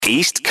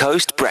East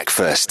Coast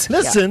Breakfast.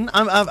 Listen,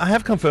 I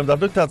have confirmed.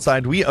 I've looked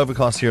outside. We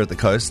overcast here at the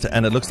coast,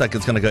 and it looks like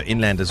it's going to go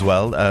inland as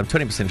well.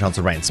 20% chance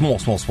of rain. Small.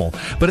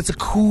 But it's a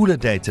cooler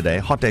day today,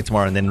 hot day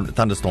tomorrow, and then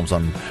thunderstorms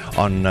on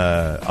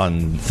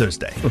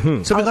Thursday.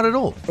 Mm-hmm. So we got it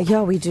all.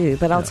 Yeah, we do.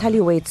 But I'll tell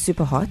you where it's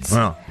super hot.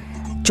 Wow.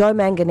 Joe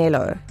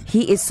Manganiello,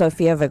 he is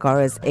Sofia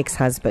Vergara's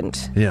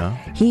ex-husband. Yeah.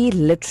 He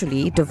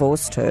literally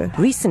divorced her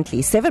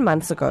recently, 7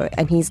 months ago,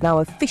 and he's now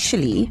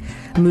officially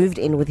moved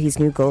in with his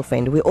new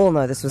girlfriend. We all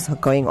know this was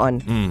going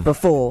on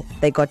before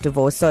they got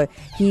divorced. So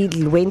he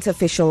went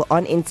official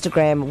on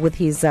Instagram with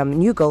his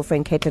new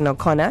girlfriend, Caitlin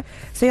O'Connor.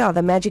 So yeah,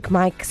 the Magic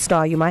Mike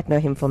star, you might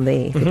know him from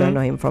there if you don't know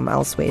him from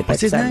elsewhere.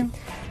 What's his name?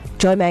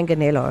 Joe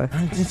Manganiello.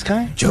 This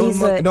guy?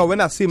 No, when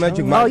I see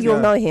Magic Mike. Oh,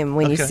 you'll know him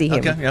when you see him.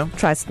 Okay, yeah.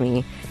 Trust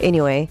me.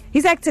 Anyway,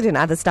 he's acted in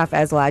other stuff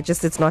as well.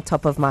 It's not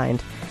top of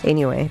mind.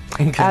 Anyway.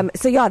 Okay.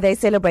 So yeah, they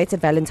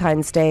celebrated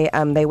Valentine's Day.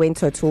 They went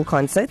to a Tool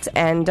concert,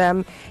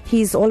 and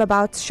he's all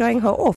about showing her off.